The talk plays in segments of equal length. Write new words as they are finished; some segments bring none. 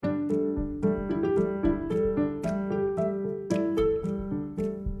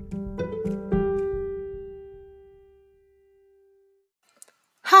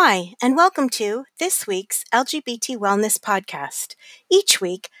Hi, and welcome to this week's LGBT Wellness Podcast. Each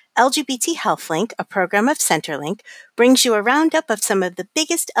week, LGBT Health Link, a program of Centerlink, brings you a roundup of some of the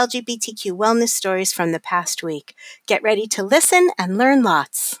biggest LGBTQ wellness stories from the past week. Get ready to listen and learn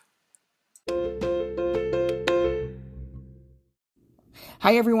lots.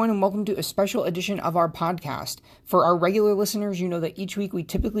 Hi, everyone, and welcome to a special edition of our podcast. For our regular listeners, you know that each week we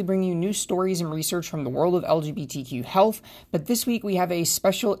typically bring you news stories and research from the world of LGBTQ health, but this week we have a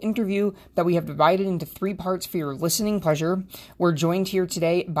special interview that we have divided into 3 parts for your listening pleasure. We're joined here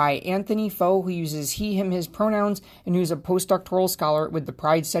today by Anthony Faux, who uses he, him, his pronouns, and who's a postdoctoral scholar with the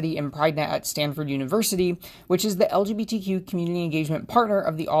Pride Study and PrideNet at Stanford University, which is the LGBTQ community engagement partner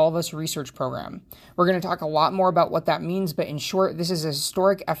of the All of Us research program. We're going to talk a lot more about what that means, but in short, this is a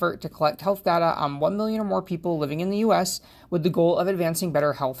historic effort to collect health data on 1 million or more people living in the U.S. with the goal of advancing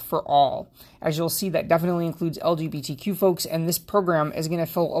better health for all. As you'll see, that definitely includes LGBTQ folks, and this program is going to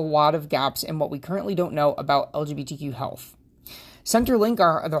fill a lot of gaps in what we currently don't know about LGBTQ health. Centerlink,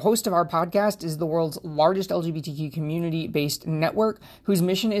 the host of our podcast, is the world's largest LGBTQ community-based network whose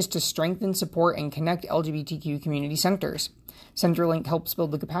mission is to strengthen, support, and connect LGBTQ community centers. Centerlink helps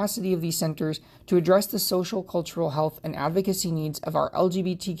build the capacity of these centers to address the social, cultural, health, and advocacy needs of our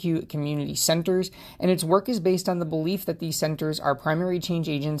LGBTQ community centers, and its work is based on the belief that these centers are primary change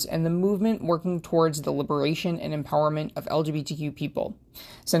agents and the movement working towards the liberation and empowerment of LGBTQ people.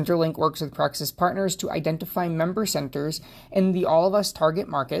 Centerlink works with Praxis partners to identify member centers in the All of Us target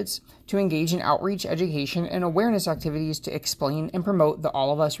markets to engage in outreach, education, and awareness activities to explain and promote the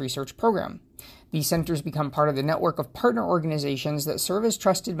All of Us research program. These centers become part of the network of partner organizations that serve as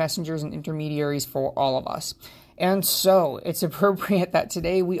trusted messengers and intermediaries for all of us. And so, it's appropriate that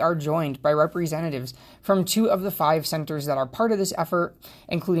today we are joined by representatives from 2 of the 5 centers that are part of this effort,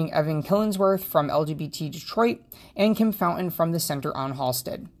 including Evan Killingsworth from LGBT Detroit and Kim Fountain from the Center on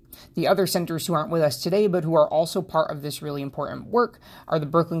Halsted. The other centers who aren't with us today, but who are also part of this really important work, are the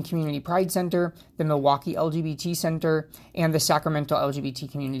Brooklyn Community Pride Center, the Milwaukee LGBT Center, and the Sacramento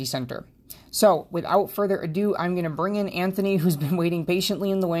LGBT Community Center. So, without further ado, I'm going to bring in Anthony, who's been waiting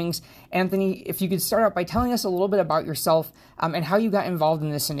patiently in the wings. Anthony, if you could start out by telling us a little bit about yourself and how you got involved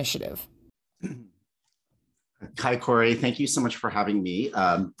in this initiative. Hi, Corey. Thank you so much for having me.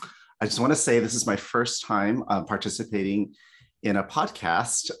 I just want to say this is my first time participating in a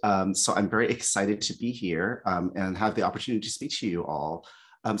podcast, so I'm very excited to be here and have the opportunity to speak to you all.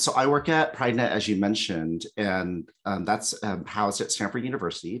 So I work at PrideNet, as you mentioned, and that's housed at Stanford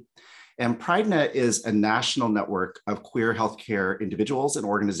University. And PrideNet is a national network of queer healthcare individuals and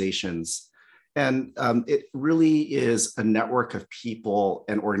organizations. And it really is a network of people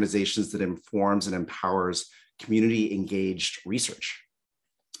and organizations that informs and empowers community engaged research.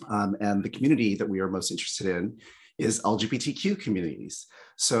 And the community that we are most interested in is LGBTQ communities.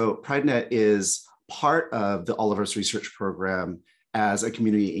 So PrideNet is part of the All of Us research program as a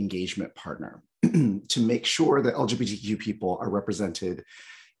community engagement partner to make sure that LGBTQ people are represented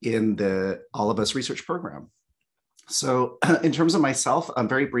in the All of Us research program. So in terms of myself,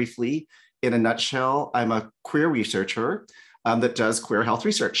 very briefly, in a nutshell, I'm a queer researcher that does queer health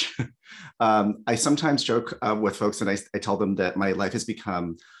research. I sometimes joke with folks and I tell them that my life has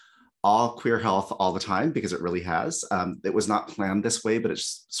become all queer health all the time, because it really has. It was not planned this way, but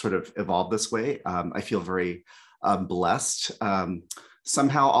it's sort of evolved this way. I feel very blessed.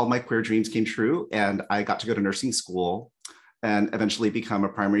 Somehow all my queer dreams came true, and I got to go to nursing school and eventually become a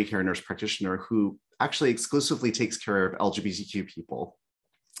primary care nurse practitioner who actually exclusively takes care of LGBTQ people.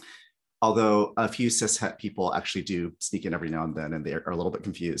 Although a few cishet people actually do sneak in every now and then, and they are a little bit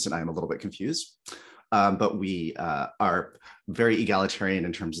confused, and I'm a little bit confused. But we are very egalitarian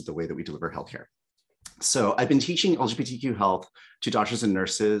in terms of the way that we deliver healthcare. So I've been teaching LGBTQ health to doctors and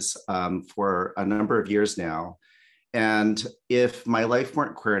nurses for a number of years now. And if my life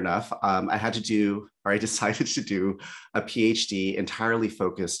weren't queer enough, I decided to do a PhD entirely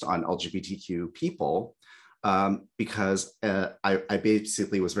focused on LGBTQ people because I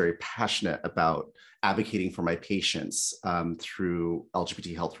basically was very passionate about advocating for my patients through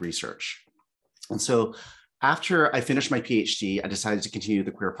LGBT health research. And so after I finished my PhD, I decided to continue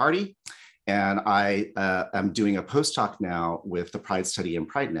the Queer Party. And I am doing a postdoc now with the Pride Study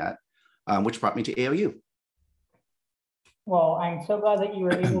and PrideNet, which brought me to AOU. Well, I'm so glad that you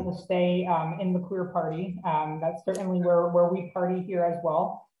were able to stay in the Queer Party. That's certainly where we party here as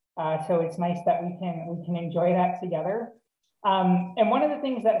well. So it's nice that we can enjoy that together. And one of the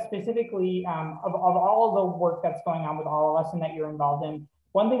things that specifically of all of the work that's going on with all of us and that you're involved in,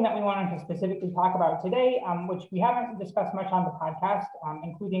 one thing that we wanted to specifically talk about today, which we haven't discussed much on the podcast,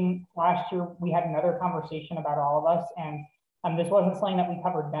 including last year, we had another conversation about all of us. And This wasn't something that we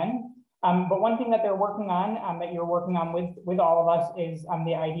covered then. But one thing that they're working on, that you're working on with all of us, is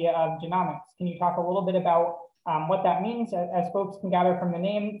the idea of genomics. Can you talk a little bit about what that means, as folks can gather from the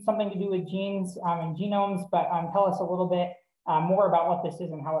name, something to do with genes and genomes, but tell us a little bit more about what this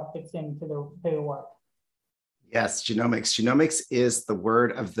is and how it fits into the work. Yes, genomics. Genomics is the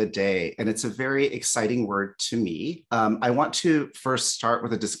word of the day, and it's a very exciting word to me. I want to first start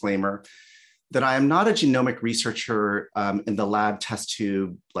with a disclaimer that I am not a genomic researcher in the lab test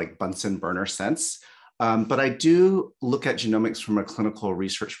tube, like Bunsen burner sense, but I do look at genomics from a clinical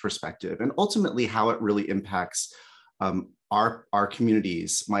research perspective, and ultimately how it really impacts our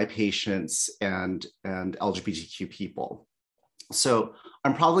communities, my patients, and LGBTQ people. So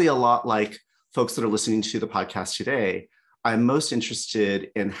I'm probably a lot like folks that are listening to the podcast today. I'm most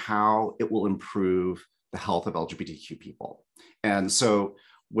interested in how it will improve the health of LGBTQ people. And so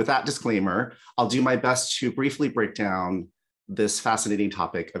with that disclaimer, I'll do my best to briefly break down this fascinating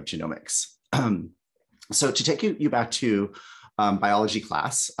topic of genomics. So to take you back to biology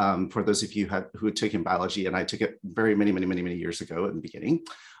class, for those of you who had taken biology, and I took it many years ago in the beginning,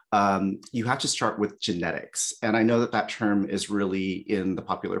 you have to start with genetics. And I know that term is really in the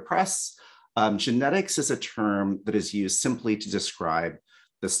popular press. Genetics is a term that is used simply to describe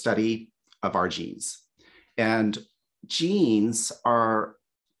the study of our genes. And genes are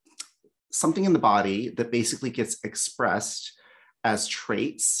something in the body that basically gets expressed as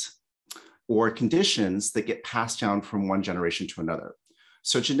traits or conditions that get passed down from one generation to another.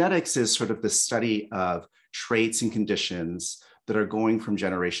 So genetics is sort of the study of traits and conditions that are going from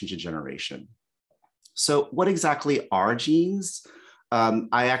generation to generation. So what exactly are genes?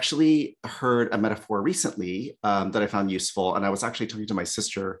 I actually heard a metaphor recently that I found useful, and I was actually talking to my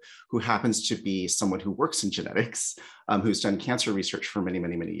sister, who happens to be someone who works in genetics, who's done cancer research for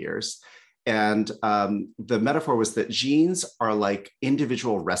many years. And the metaphor was that genes are like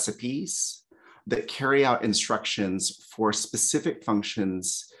individual recipes that carry out instructions for specific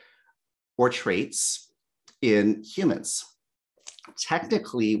functions or traits in humans.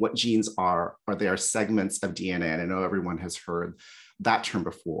 Technically, what genes are they are segments of DNA, and I know everyone has heard that term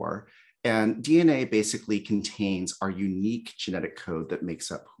before. And DNA basically contains our unique genetic code that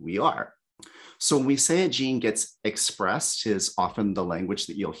makes up who we are. So when we say a gene gets expressed, is often the language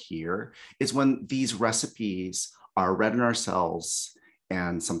that you'll hear, is when these recipes are read in our cells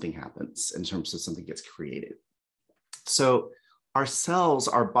and something happens in terms of something gets created. So our cells,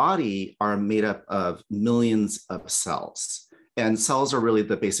 our body, are made up of millions of cells. And cells are really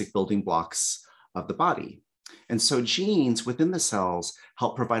the basic building blocks of the body. And so genes within the cells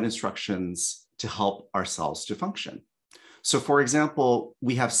help provide instructions to help our cells to function. So for example,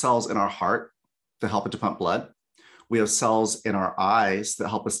 we have cells in our heart that help it to pump blood. We have cells in our eyes that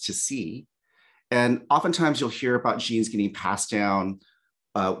help us to see. And oftentimes you'll hear about genes getting passed down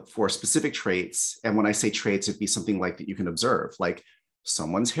for specific traits. And when I say traits, it'd be something like that you can observe, like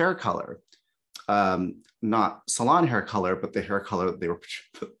someone's hair color. Not salon hair color, but the hair color they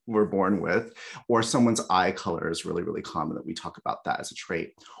were born with, or someone's eye color is really common that we talk about that as a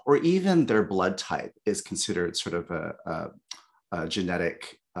trait, or even their blood type is considered sort of a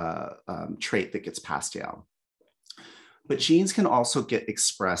genetic trait that gets passed down. But genes can also get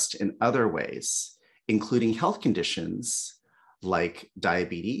expressed in other ways, including health conditions like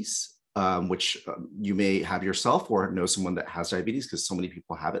diabetes, which you may have yourself or know someone that has diabetes because so many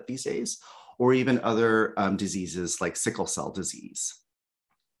people have it these days, or even other diseases like sickle cell disease.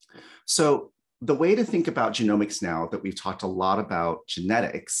 So the way to think about genomics now that we've talked a lot about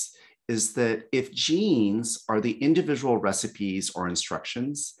genetics is that if genes are the individual recipes or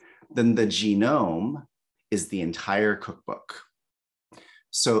instructions, then the genome is the entire cookbook.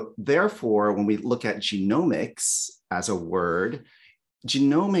 So therefore, when we look at genomics as a word,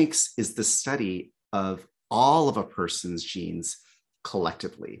 genomics is the study of all of a person's genes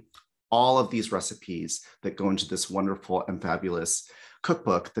collectively. All of these recipes that go into this wonderful and fabulous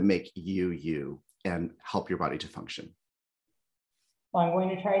cookbook that make you and help your body to function. Well, I'm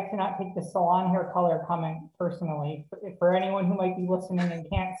going to try to not take the salon hair color comment personally. For anyone who might be listening and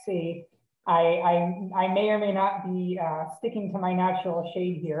can't see, I may or may not be sticking to my natural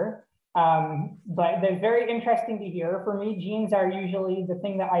shade here. But they're very interesting to hear. For me, genes are usually the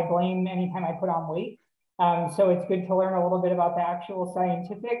thing that I blame anytime I put on weight. So it's good to learn a little bit about the actual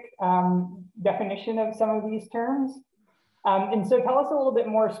scientific definition of some of these terms. And so tell us a little bit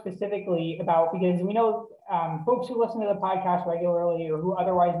more specifically about, because we know folks who listen to the podcast regularly or who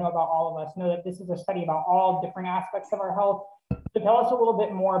otherwise know about all of us know that this is a study about all different aspects of our health. So tell us a little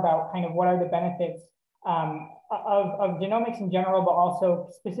bit more about kind of what are the benefits of genomics in general, but also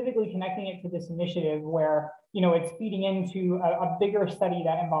specifically connecting it to this initiative where, it's feeding into a bigger study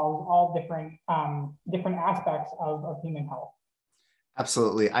that involves all different aspects of human health.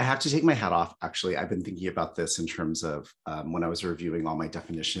 Absolutely. I have to take my hat off. Actually, I've been thinking about this in terms of when I was reviewing all my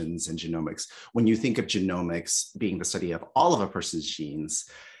definitions in genomics. When you think of genomics being the study of all of a person's genes,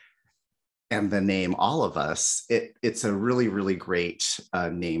 and the name All of Us, it's a really, really great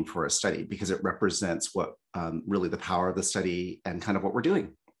name for a study because it represents what really the power of the study and kind of what we're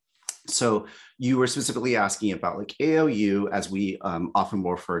doing. So you were specifically asking about like AOU, as we often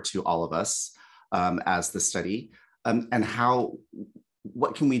refer to All of Us as the study, and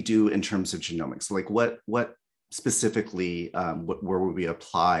what can we do in terms of genomics? Like what specifically, where would we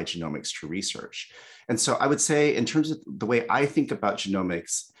apply genomics to research? And so I would say in terms of the way I think about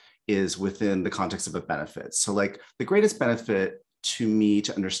genomics is within the context of a benefit. So like the greatest benefit to me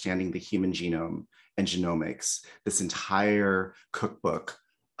to understanding the human genome and genomics, this entire cookbook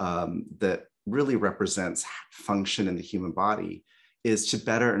that really represents function in the human body, is to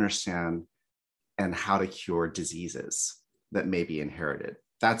better understand and how to cure diseases that may be inherited.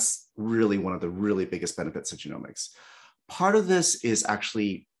 That's really one of the really biggest benefits of genomics. Part of this is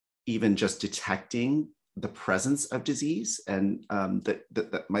actually even just detecting the presence of disease and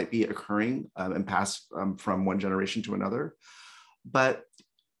that might be occurring and passed from one generation to another. But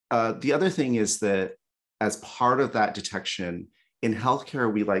the other thing is that as part of that detection, in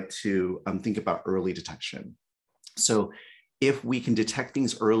healthcare, we like to think about early detection. So if we can detect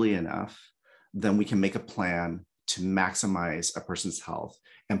things early enough, then we can make a plan to maximize a person's health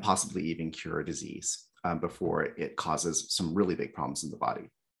and possibly even cure a disease before it causes some really big problems in the body.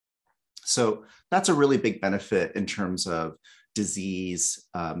 So that's a really big benefit in terms of disease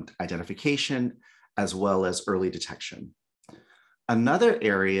identification, as well as early detection. Another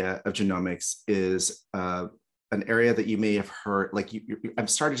area of genomics is an area that you may have heard, like I'm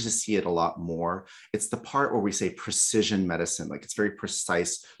starting to see it a lot more. It's the part where we say precision medicine, like it's very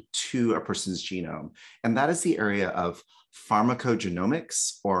precise to a person's genome. And that is the area of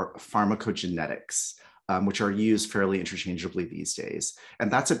pharmacogenomics or pharmacogenetics, which are used fairly interchangeably these days.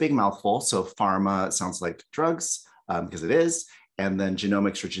 And that's a big mouthful. So pharma sounds like drugs, because it is. And then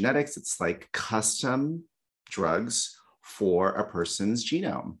genomics or genetics, it's like custom drugs for a person's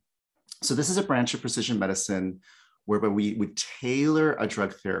genome. So this is a branch of precision medicine whereby we would tailor a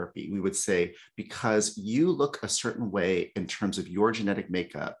drug therapy. We would say, because you look a certain way in terms of your genetic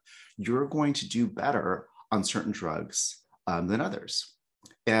makeup, you're going to do better on certain drugs than others.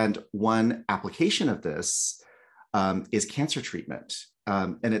 And one application of this is cancer treatment.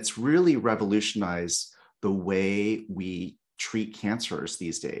 And it's really revolutionized the way we treat cancers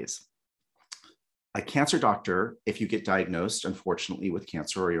these days. A cancer doctor, if you get diagnosed, unfortunately, with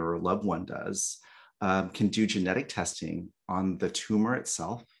cancer or your loved one does, can do genetic testing on the tumor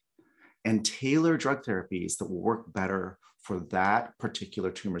itself and tailor drug therapies that will work better for that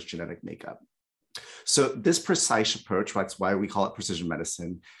particular tumor's genetic makeup. So this precise approach, that's why we call it precision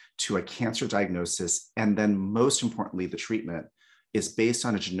medicine, to a cancer diagnosis, and then most importantly, the treatment, is based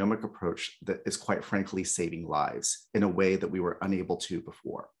on a genomic approach that is quite frankly saving lives in a way that we were unable to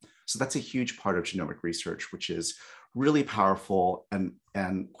before. So that's a huge part of genomic research, which is really powerful and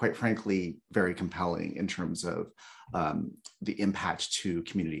quite frankly, very compelling in terms of the impact to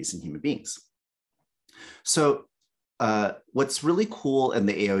communities and human beings. So what's really cool in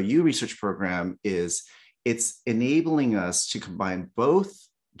the AOU research program is it's enabling us to combine both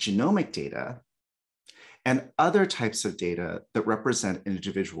genomic data and other types of data that represent an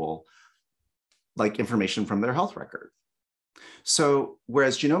individual, like information from their health record. So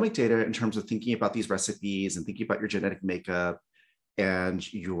whereas genomic data, in terms of thinking about these recipes and thinking about your genetic makeup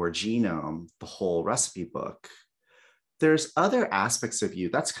and your genome, the whole recipe book, there's other aspects of you.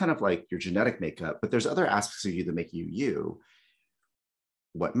 That's kind of like your genetic makeup, but there's other aspects of you that make you you.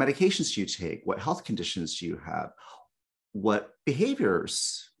 What medications do you take? What health conditions do you have? What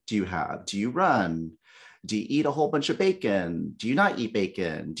behaviors do you have? Do you run? Do you eat a whole bunch of bacon? Do you not eat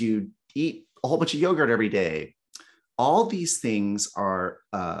bacon? Do you eat a whole bunch of yogurt every day? All these things are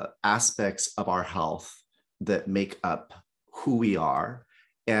aspects of our health that make up who we are.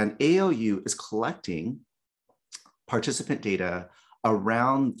 And AOU is collecting participant data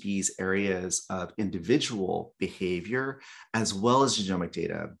around these areas of individual behavior, as well as genomic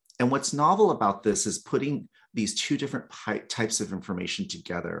data. And what's novel about this is putting these two different types of information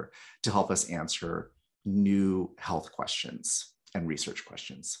together to help us answer new health questions and research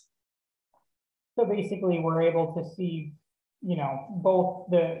questions. So basically, we're able to see, both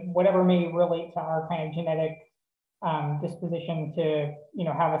whatever may relate to our kind of genetic disposition to,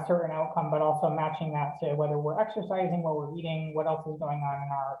 have a certain outcome, but also matching that to whether we're exercising, what we're eating, what else is going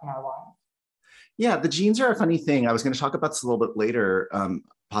on in our lives. Yeah, the genes are a funny thing. I was going to talk about this a little bit later,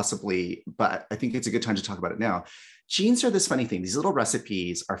 possibly, but I think it's a good time to talk about it now. Genes are this funny thing. These little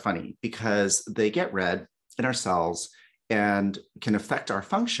recipes are funny because they get read in our cells and can affect our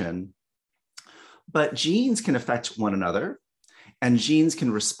function, but genes can affect one another, and genes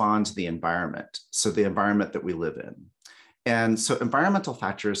can respond to the environment, so the environment that we live in. And so environmental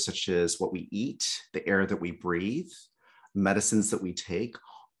factors such as what we eat, the air that we breathe, medicines that we take,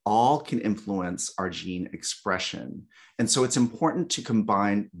 all can influence our gene expression. And so it's important to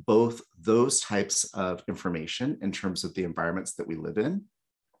combine both those types of information in terms of the environments that we live in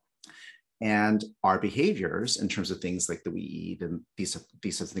and our behaviors in terms of things like that we eat and these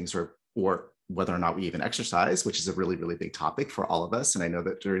sorts of things, or whether or not we even exercise, which is a really, really big topic for all of us. And I know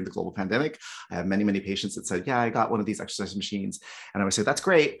that during the global pandemic, I have many, many patients that said, yeah, I got one of these exercise machines. And I would say, that's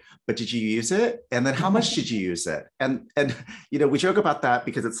great, but did you use it? And then how much did you use it? And we joke about that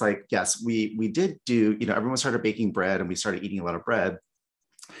because it's like, yes, we did do, everyone started baking bread and we started eating a lot of bread.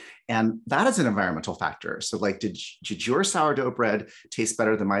 And that is an environmental factor. So like, did your sourdough bread taste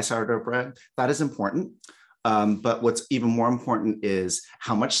better than my sourdough bread? That is important. But what's even more important is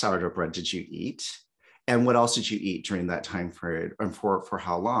how much sourdough bread did you eat? And what else did you eat during that time period, and for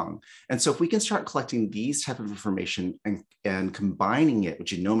how long? And so if we can start collecting these type of information and combining it with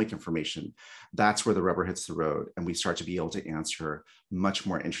genomic information, that's where the rubber hits the road. And we start to be able to answer much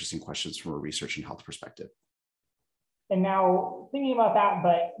more interesting questions from a research and health perspective. And now thinking about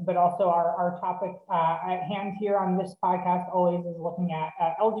that, but also our topic at hand here on this podcast always is looking at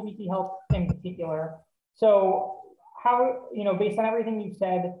LGBT health in particular. So how, based on everything you've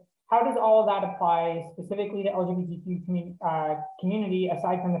said, how does all of that apply specifically to LGBTQ community,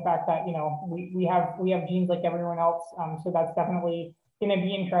 aside from the fact that, we have genes like everyone else, so that's definitely going to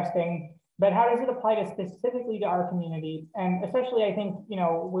be interesting. But how does it apply to specifically to our community? And especially, I think,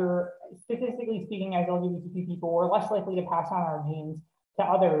 we're statistically speaking, as LGBTQ people, we're less likely to pass on our genes to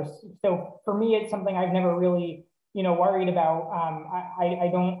others. So for me, it's something I've never really, worried about. I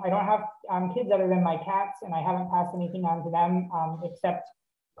don't have kids other than my cats, and I haven't passed anything on to them except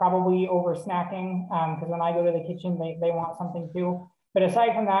probably over snacking, because when I go to the kitchen, they want something too. But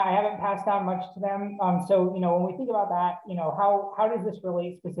aside from that, I haven't passed on much to them. So, when we think about that, how does this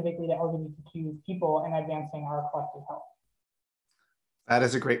relate specifically to LGBTQ people and advancing our collective health? That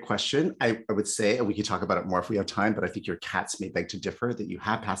is a great question. I would say, and we could talk about it more if we have time, but I think your cats may beg to differ that you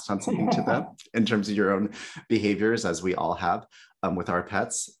have passed on something to them in terms of your own behaviors, as we all have with our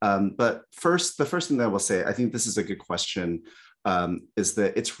pets. But the first thing that I will say, I think this is a good question, is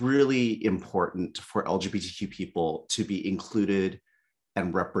that it's really important for LGBTQ people to be included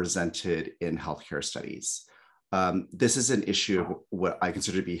and represented in healthcare studies. This is an issue of what I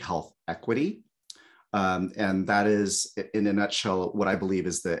consider to be health equity. And that is, in a nutshell, what I believe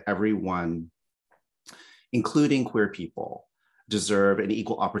is that everyone, including queer people, deserve an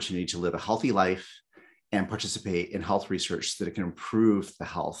equal opportunity to live a healthy life and participate in health research so that it can improve the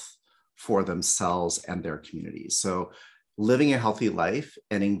health for themselves and their communities. So living a healthy life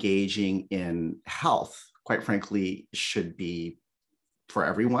and engaging in health, quite frankly, should be for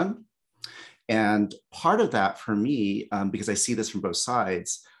everyone. And part of that for me, because I see this from both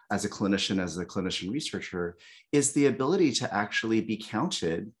sides as a clinician researcher, is the ability to actually be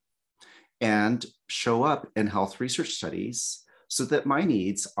counted and show up in health research studies so that my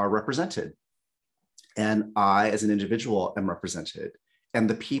needs are represented. And I, as an individual, am represented. And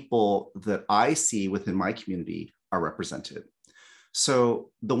the people that I see within my community are represented.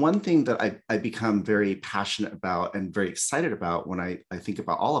 So the one thing that I become very passionate about and very excited about when I think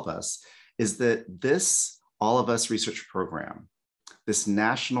about all of us is that this All of Us research program, this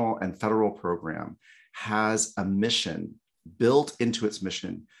national and federal program, has a mission built into its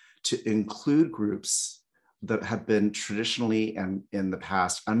mission to include groups that have been traditionally and in the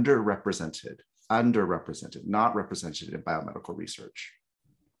past underrepresented, not represented in biomedical research.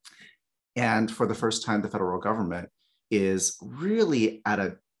 And for the first time, the federal government is really at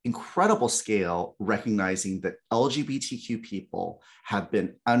an incredible scale recognizing that LGBTQ people have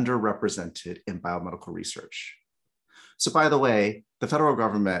been underrepresented in biomedical research. So by the way, the federal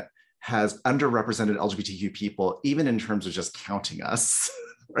government has underrepresented LGBTQ people even in terms of just counting us,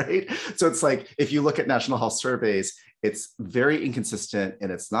 right? So it's like, if you look at national health surveys, it's very inconsistent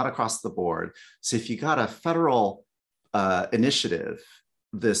and it's not across the board. So if you got a federal initiative,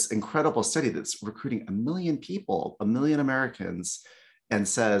 this incredible study that's recruiting 1 million people, 1 million Americans, and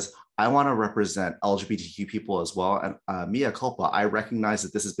says, I want to represent LGBTQ people as well. And mea culpa, I recognize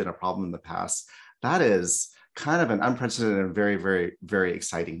that this has been a problem in the past. That is kind of an unprecedented and very, very, very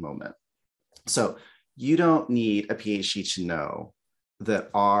exciting moment. So you don't need a PhD to know that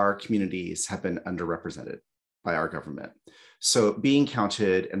our communities have been underrepresented by our government. So being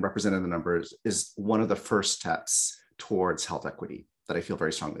counted and represented in the numbers is one of the first steps towards health equity that I feel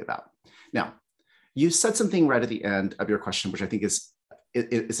very strongly about. Now, you said something right at the end of your question, which I think is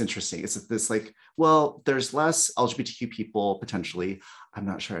interesting. It's this like, well, there's less LGBTQ people potentially. I'm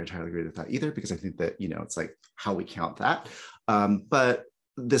not sure I entirely agree with that either, because I think that, it's like how we count that. But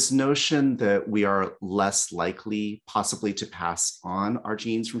this notion that we are less likely possibly to pass on our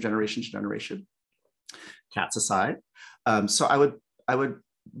genes from generation to generation, cats aside. So I would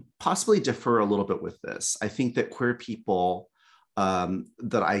possibly differ a little bit with this. I think that queer people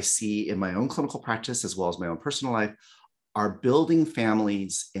that I see in my own clinical practice, as well as my own personal life, are building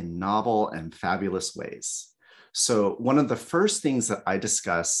families in novel and fabulous ways. So one of the first things that I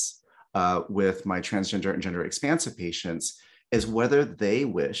discuss with my transgender and gender expansive patients is whether they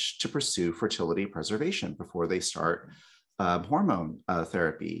wish to pursue fertility preservation before they start hormone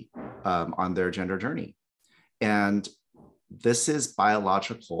therapy on their gender journey. And this is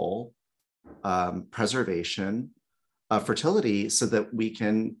biological preservation of fertility so that we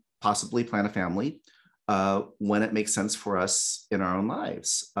can possibly plan a family when it makes sense for us in our own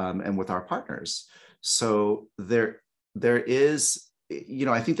lives and with our partners. So there is,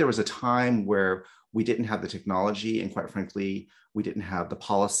 I think there was a time where we didn't have the technology, and quite frankly, we didn't have the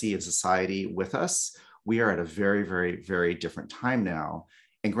policy and society with us. We are at a very, very, very different time now.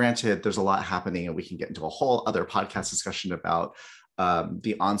 And granted, there's a lot happening, and we can get into a whole other podcast discussion about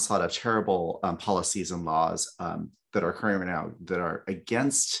the onslaught of terrible policies and laws that are occurring right now that are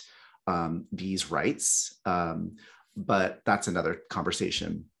against these rights. But that's another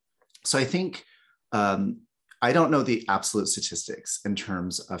conversation. So I think, I don't know the absolute statistics in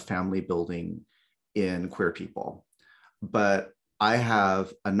terms of family building in queer people, but I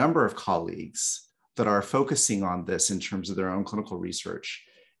have a number of colleagues that are focusing on this in terms of their own clinical research.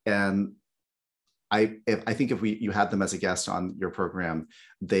 And I think if you had them as a guest on your program,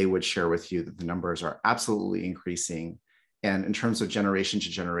 they would share with you that the numbers are absolutely increasing. And in terms of generation to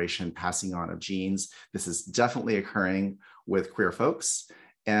generation passing on of genes, this is definitely occurring with queer folks.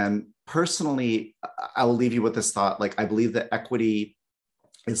 And personally, I will leave you with this thought, like I believe that equity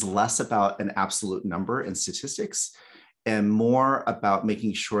is less about an absolute number in statistics and more about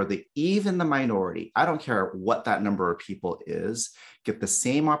making sure that even the minority, I don't care what that number of people is, get the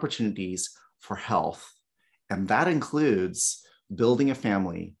same opportunities for health. And that includes building a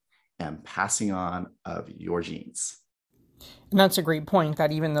family and passing on of your genes. And that's a great point,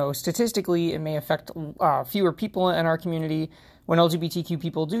 that even though statistically it may affect fewer people in our community, when LGBTQ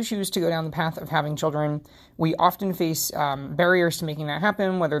people do choose to go down the path of having children, we often face barriers to making that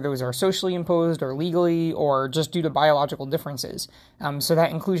happen, whether those are socially imposed or legally or just due to biological differences. So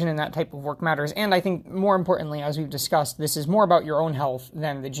that inclusion in that type of work matters. And I think more importantly, as we've discussed, this is more about your own health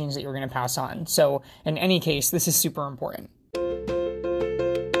than the genes that you're going to pass on. So in any case, this is super important.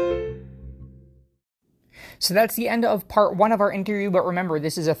 So that's the end of part 1 of our interview, but remember,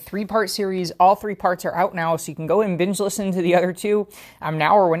 this is a 3-part series. All 3 parts are out now, so you can go and binge listen to the other 2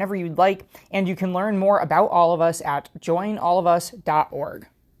 now or whenever you'd like, and you can learn more about all of us at joinallofus.org.